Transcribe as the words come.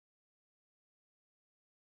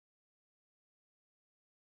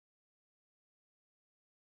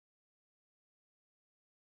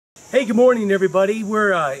Hey, good morning everybody.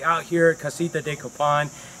 We're out here at Casita de Copan,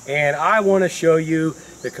 and I want to show you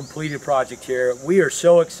the completed project here. We are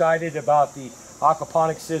so excited about the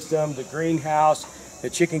aquaponics system, the greenhouse, the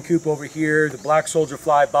chicken coop over here, the black soldier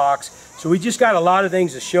fly box. So we just got a lot of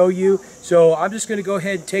things to show you. So I'm just going to go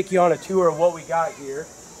ahead and take you on a tour of what we got here.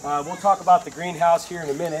 We'll talk about the greenhouse here in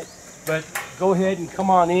a minute, but go ahead and come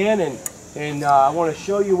on in and I want to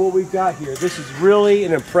show you what we've got here. This is really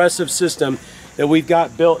an impressive system that we've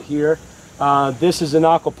got built here. This is an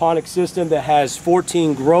aquaponics system that has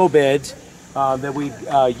 14 grow beds that we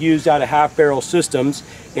used out of half barrel systems,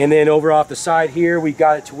 and then over off the side here we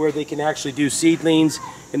got it to where they can actually do seedlings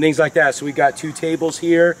and things like that. So we got 2 tables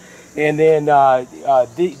here, and then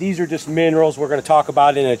these are just minerals we're going to talk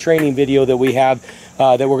about in a training video that we have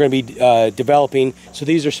that we're going to be developing. So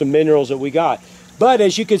these are some minerals that we got, but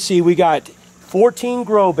as you can see we got 14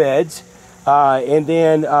 grow beds. And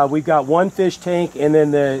then we've got 1 fish tank, and then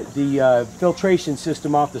the filtration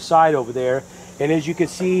system off the side over there. And as you can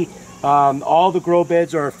see, all the grow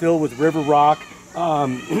beds are filled with river rock.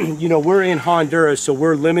 You know, we're in Honduras, so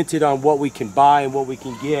we're limited on what we can buy and what we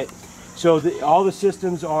can get. So all the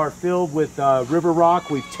systems are filled with river rock.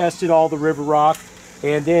 We've tested all the river rock,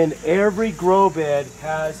 and then every grow bed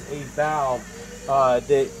has a valve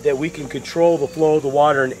that we can control the flow of the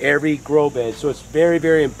water in every grow bed. So it's very,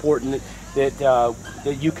 very important that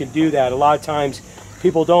you can do that. A lot of times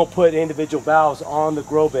people don't put individual valves on the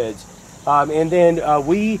grow beds. And then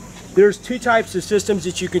there's 2 types of systems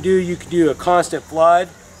that you can do. You can do a constant flood,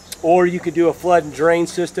 or you can do a flood and drain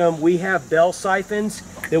system. We have bell siphons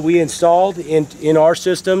that we installed in our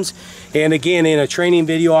systems, and again in a training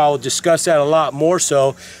video I will discuss that a lot more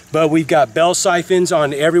so, but we've got bell siphons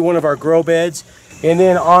on every one of our grow beds. And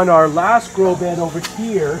then on our last grow bed over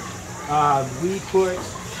here, we put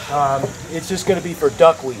it's just going to be for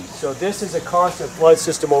duckweed. So this is a constant flood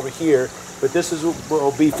system over here, but this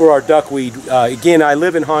will be for our duckweed. Again, I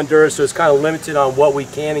live in Honduras, so it's kind of limited on what we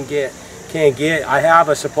can't get. I have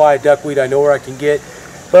a supply of duckweed I know where I can get,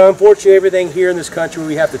 but unfortunately everything here in this country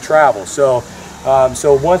we have to travel. So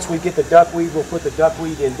once we get the duckweed, we'll put the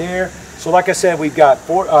duckweed in there. So like I said, we've got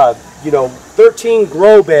 13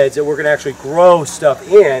 grow beds that we're going to actually grow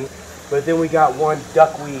stuff in, but then we got 1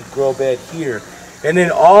 duckweed grow bed here. And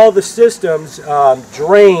then all the systems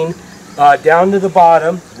drain down to the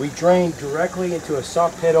bottom. We drain directly into a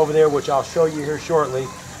sump pit over there, which I'll show you here shortly.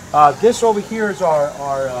 This over here is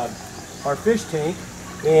our fish tank,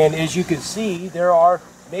 and as you can see, there are,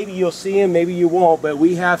 maybe you'll see them, maybe you won't, but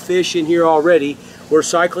we have fish in here already. We're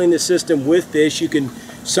cycling the system with fish. You can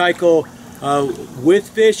cycle with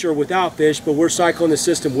fish or without fish, but we're cycling the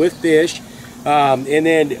system with fish. And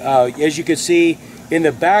then as you can see, in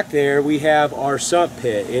the back there we have our sump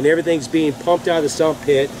pit, and everything's being pumped out of the sump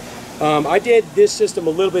pit. I did this system a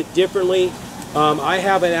little bit differently. I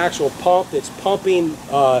have an actual pump that's pumping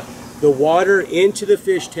the water into the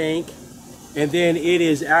fish tank, and then it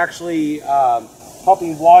is actually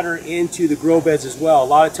pumping water into the grow beds as well. A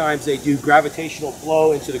lot of times they do gravitational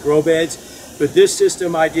flow into the grow beds, but this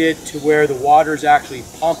system I did to where the water is actually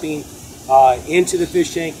pumping into the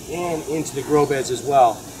fish tank and into the grow beds as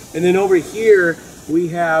well. And then over here we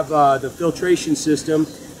have the filtration system.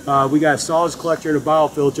 We got a solids collector and a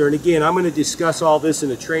biofilter, and again I'm going to discuss all this in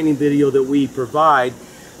the training video that we provide.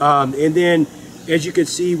 And then as you can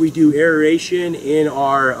see, we do aeration in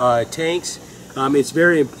our tanks. It's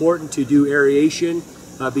very important to do aeration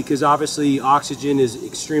because obviously oxygen is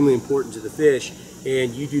extremely important to the fish,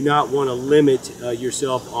 and you do not want to limit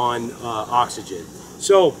yourself on oxygen.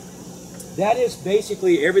 So that is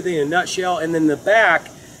basically everything in a nutshell. And then the back,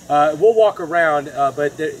 we'll walk around,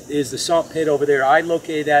 but there is the sump pit over there. I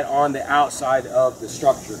located that on the outside of the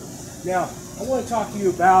structure. Now, I want to talk to you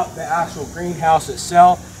about the actual greenhouse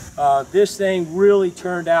itself. This thing really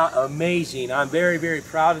turned out amazing. I'm very, very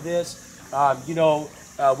proud of this. You know,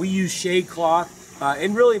 we use shade cloth,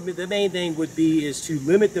 and really the main thing would be is to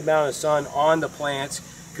limit the amount of sun on the plants,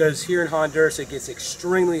 because here in Honduras it gets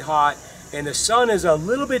extremely hot, and the sun is a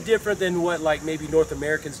little bit different than what like maybe North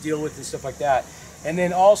Americans deal with and stuff like that. And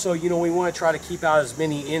then also, you know, we want to try to keep out as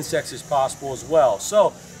many insects as possible as well.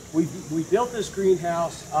 So we built this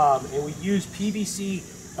greenhouse, and we use PVC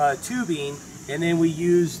tubing, and then we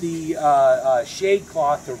use the shade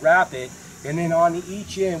cloth to wrap it. And then on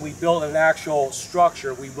each end we built an actual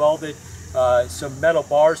structure. We welded some metal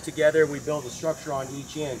bars together. We built a structure on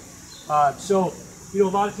each end. So, you know, a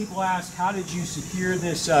lot of people ask, how did you secure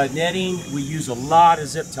this netting? We use a lot of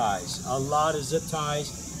zip ties,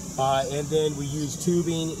 and then we use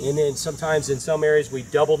tubing, and then sometimes in some areas we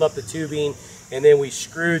doubled up the tubing, and then we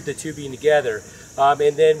screwed the tubing together.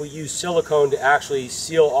 and then we use silicone to actually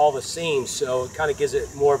seal all the seams, so it kind of gives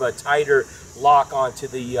it more of a tighter lock onto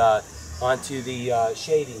the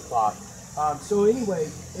shading cloth. So anyway,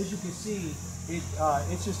 as you can see,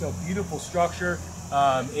 it's just a beautiful structure,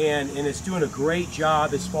 and it's doing a great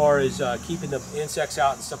job as far as keeping the insects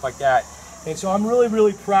out and stuff like that. And so I'm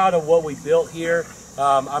really proud of what we built here.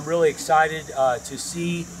 I'm really excited to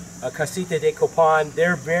see Casita de Copan.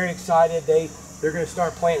 They're very excited. They're going to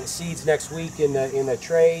start planting seeds next week in the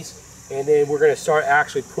trays, and then we're going to start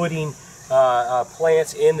actually putting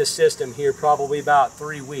plants in the system here probably about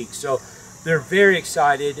 3 weeks. So they're very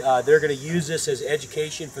excited. They're going to use this as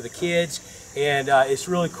education for the kids, and it's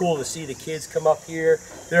really cool to see the kids come up here.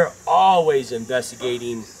 They're always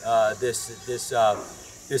investigating this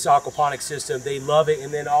aquaponic system. They love it.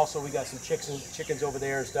 And then also we got some chickens over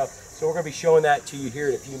there and stuff. So we're going to be showing that to you here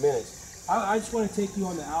in a few minutes. I just want to take you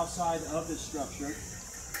on the outside of this structure.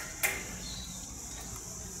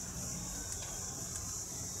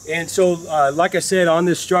 And so, like I said, on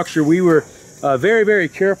this structure, we were very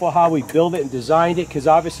careful how we build it and designed it, because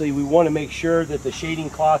obviously we want to make sure that the shading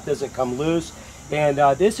cloth doesn't come loose. And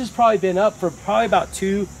this has probably been up for probably about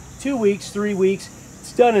 3 weeks.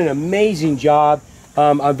 It's done an amazing job.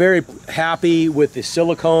 I'm very happy with the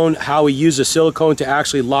silicone, how we use the silicone to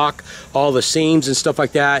actually lock all the seams and stuff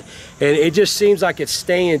like that. And it just seems like it's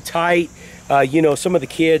staying tight. You know, some of the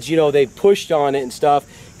kids, you know, they've pushed on it and stuff.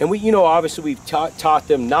 And we, you know, obviously we've taught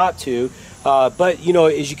them not to. But, you know,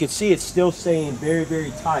 as you can see, it's still staying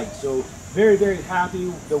very tight. So very happy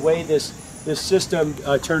with the way this system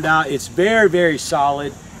turned out. It's very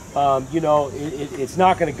solid. You know, it's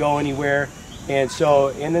not going to go anywhere. And so,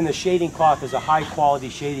 and then the shading cloth is a high quality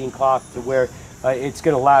shading cloth to where it's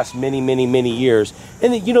going to last many years.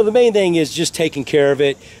 And then, you know, the main thing is just taking care of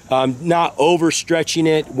it, not overstretching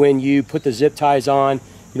it when you put the zip ties on.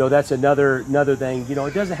 You know, that's another thing. You know,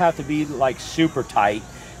 it doesn't have to be like super tight.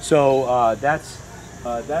 So that's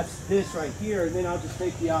this right here. And then I'll just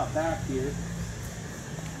take you out back here.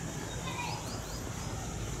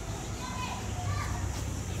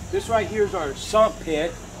 This right here is our sump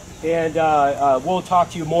pit. And we'll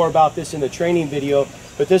talk to you more about this in the training video,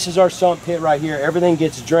 but this is our sump pit right here. Everything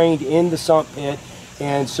gets drained in the sump pit,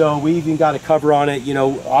 and so we even got a cover on it. You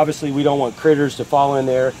know, obviously we don't want critters to fall in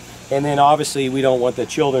there, and then obviously we don't want the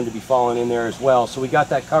children to be falling in there as well. So we got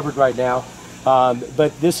that covered right now.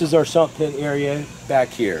 But this is our sump pit area back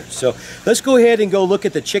here. So let's go ahead and go look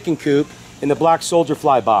at the chicken coop in the black soldier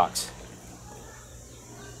fly box.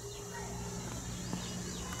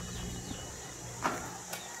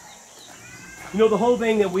 You know, the whole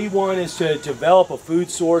thing that we want is to develop a food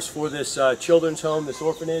source for this children's home, this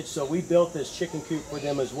orphanage. So we built this chicken coop for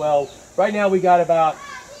them as well. Right now we got about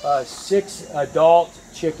 6 adult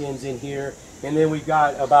chickens in here, and then we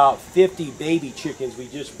got about 50 baby chickens we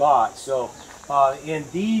just bought. So and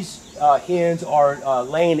these hens are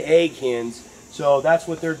laying egg hens. So that's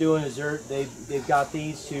what they're doing, is they've got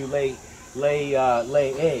these to lay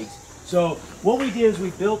eggs. So what we did is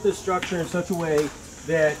we built this structure in such a way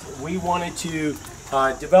that we wanted to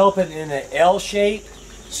develop it in an L shape,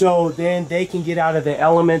 so then they can get out of the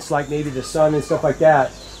elements like maybe the sun and stuff like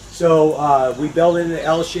that. So we built it in an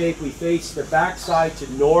L shape. We face the back side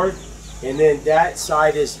to north, and then that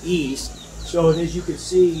side is east. So as you can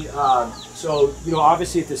see, so you know,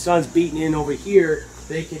 obviously if the sun's beating in over here,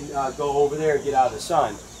 they can go over there and get out of the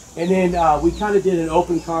sun. And then we kind of did an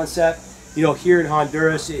open concept. You know, here in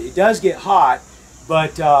Honduras, it does get hot,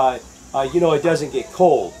 but you know, it doesn't get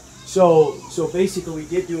cold. So basically we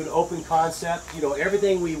did do an open concept. You know,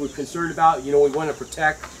 everything we were concerned about, you know, we want to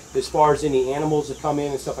protect as far as any animals that come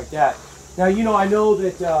in and stuff like that. Now, you know, I know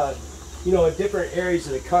that, you know, in different areas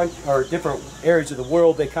of the country or different areas of the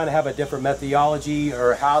world, they kind of have a different methodology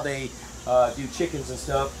or how they do chickens and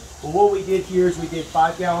stuff. But what we did here is we did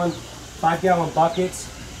 5-gallon buckets.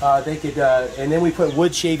 They could, and then we put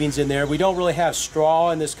wood shavings in there. We don't really have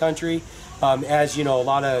straw in this country. As you know, a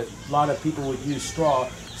lot of people would use straw.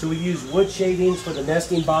 So we use wood shavings for the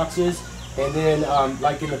nesting boxes, and then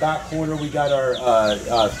like in the back corner we got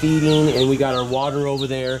our feeding, and we got our water over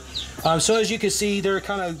there. So as you can see, they're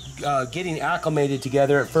kind of getting acclimated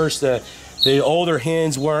together. At first the older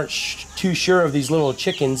hens weren't too sure of these little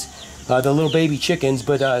chickens, the little baby chickens,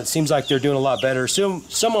 but it seems like they're doing a lot better. Some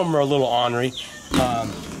of them are a little ornery.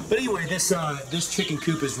 But anyway, this chicken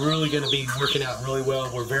coop is really going to be working out really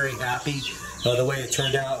well. We're very happy the way it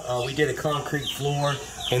turned out. We did a concrete floor,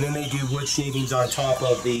 and then they do wood shavings on top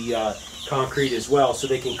of the concrete as well, so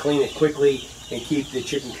they can clean it quickly and keep the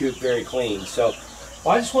chicken coop very clean. So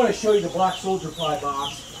I just want to show you the black soldier fly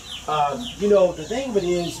box. You know, the thing of it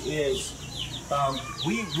is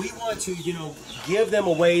we want to, you know, give them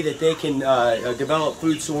a way that they can develop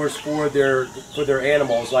food source for their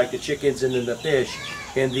animals, like the chickens and then the fish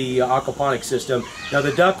in the aquaponic system. Now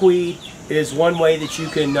the duckweed is one way that you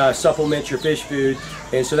can supplement your fish food,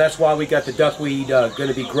 and so that's why we got the duckweed going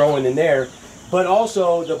to be growing in there. But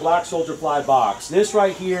also the black soldier fly box. This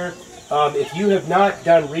right here, if you have not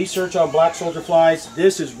done research on black soldier flies,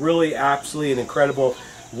 this is really absolutely an incredible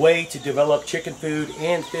way to develop chicken food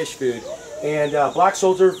and fish food. And black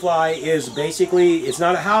soldier fly is basically, it's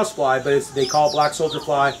not a house fly, but they call it black soldier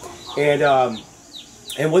fly.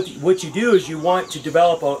 And what you do is you want to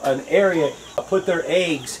develop an area, put their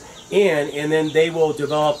eggs in, and then they will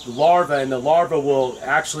develop larvae, and the larvae will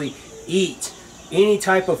actually eat any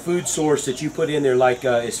type of food source that you put in there, like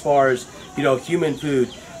as far as, you know, human food,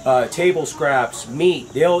 table scraps,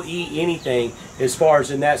 meat. They'll eat anything as far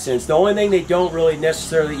as in that sense. The only thing they don't really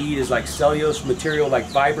necessarily eat is like cellulose material, like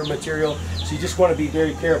fiber material. So you just want to be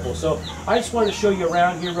very careful. So I just wanted to show you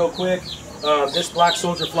around here real quick. This black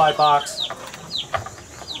soldier fly box.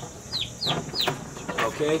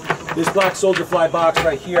 Okay, this black soldier fly box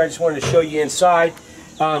right here, I just wanted to show you inside.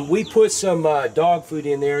 We put some dog food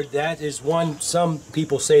in there. That is one, some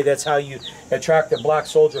people say that's how you attract the black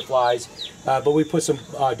soldier flies. But we put some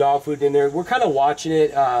dog food in there. We're kind of watching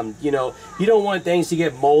it. You know, you don't want things to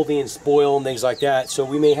get moldy and spoil and things like that, so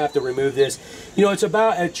we may have to remove this. You know, it's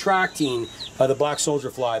about attracting the black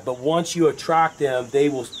soldier fly, but once you attract them, they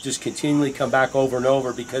will just continually come back over and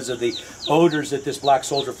over because of the odors that this black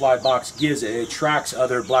soldier fly box gives it. It attracts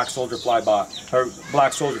other black soldier fly box or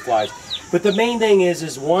black soldier flies. But the main thing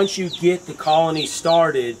is once you get the colony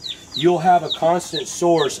started, you'll have a constant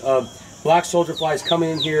source of black soldier flies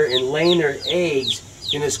coming in here and laying their eggs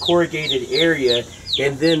in this corrugated area,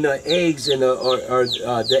 and then the eggs and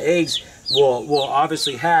the eggs will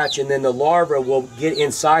obviously hatch, and then the larvae will get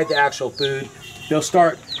inside the actual food. They'll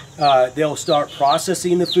start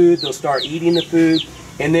processing the food. They'll start eating the food,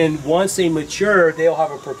 and then once they mature, they'll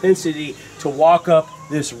have a propensity to walk up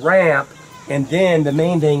this ramp. And then the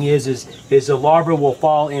main thing is the larva will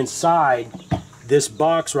fall inside this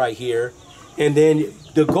box right here, and then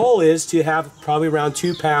the goal is to have probably around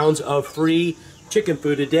 2 pounds of free chicken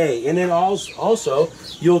food a day. And then also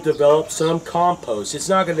you'll develop some compost. It's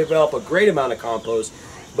not going to develop a great amount of compost,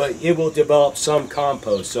 but it will develop some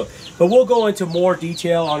compost. So, but we'll go into more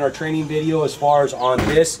detail on our training video as far as on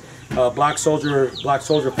this black soldier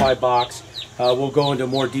fly box. We'll go into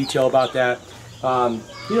more detail about that.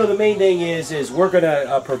 You know, the main thing is we're going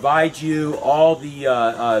to provide you all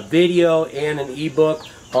the video and an ebook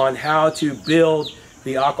on how to build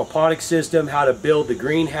the aquaponic system, how to build the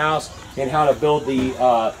greenhouse, and how to build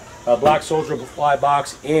the black soldier fly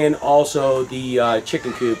box, and also the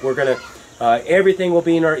chicken coop. We're gonna everything will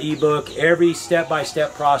be in our ebook, every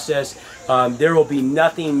step-by-step process. There will be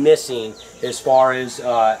nothing missing as far as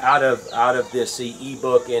out of this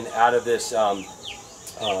ebook and out of this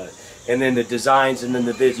and then the designs and then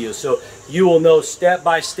the videos. So you will know step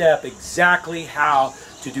by step exactly how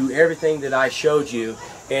to do everything that I showed you,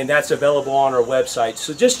 and that's available on our website.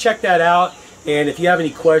 So just check that out, and if you have any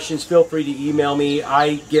questions, feel free to email me.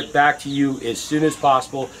 I get back to you as soon as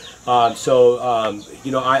possible.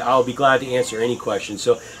 You know, I'll be glad to answer any questions.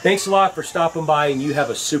 So thanks a lot for stopping by, and you have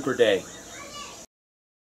a super day.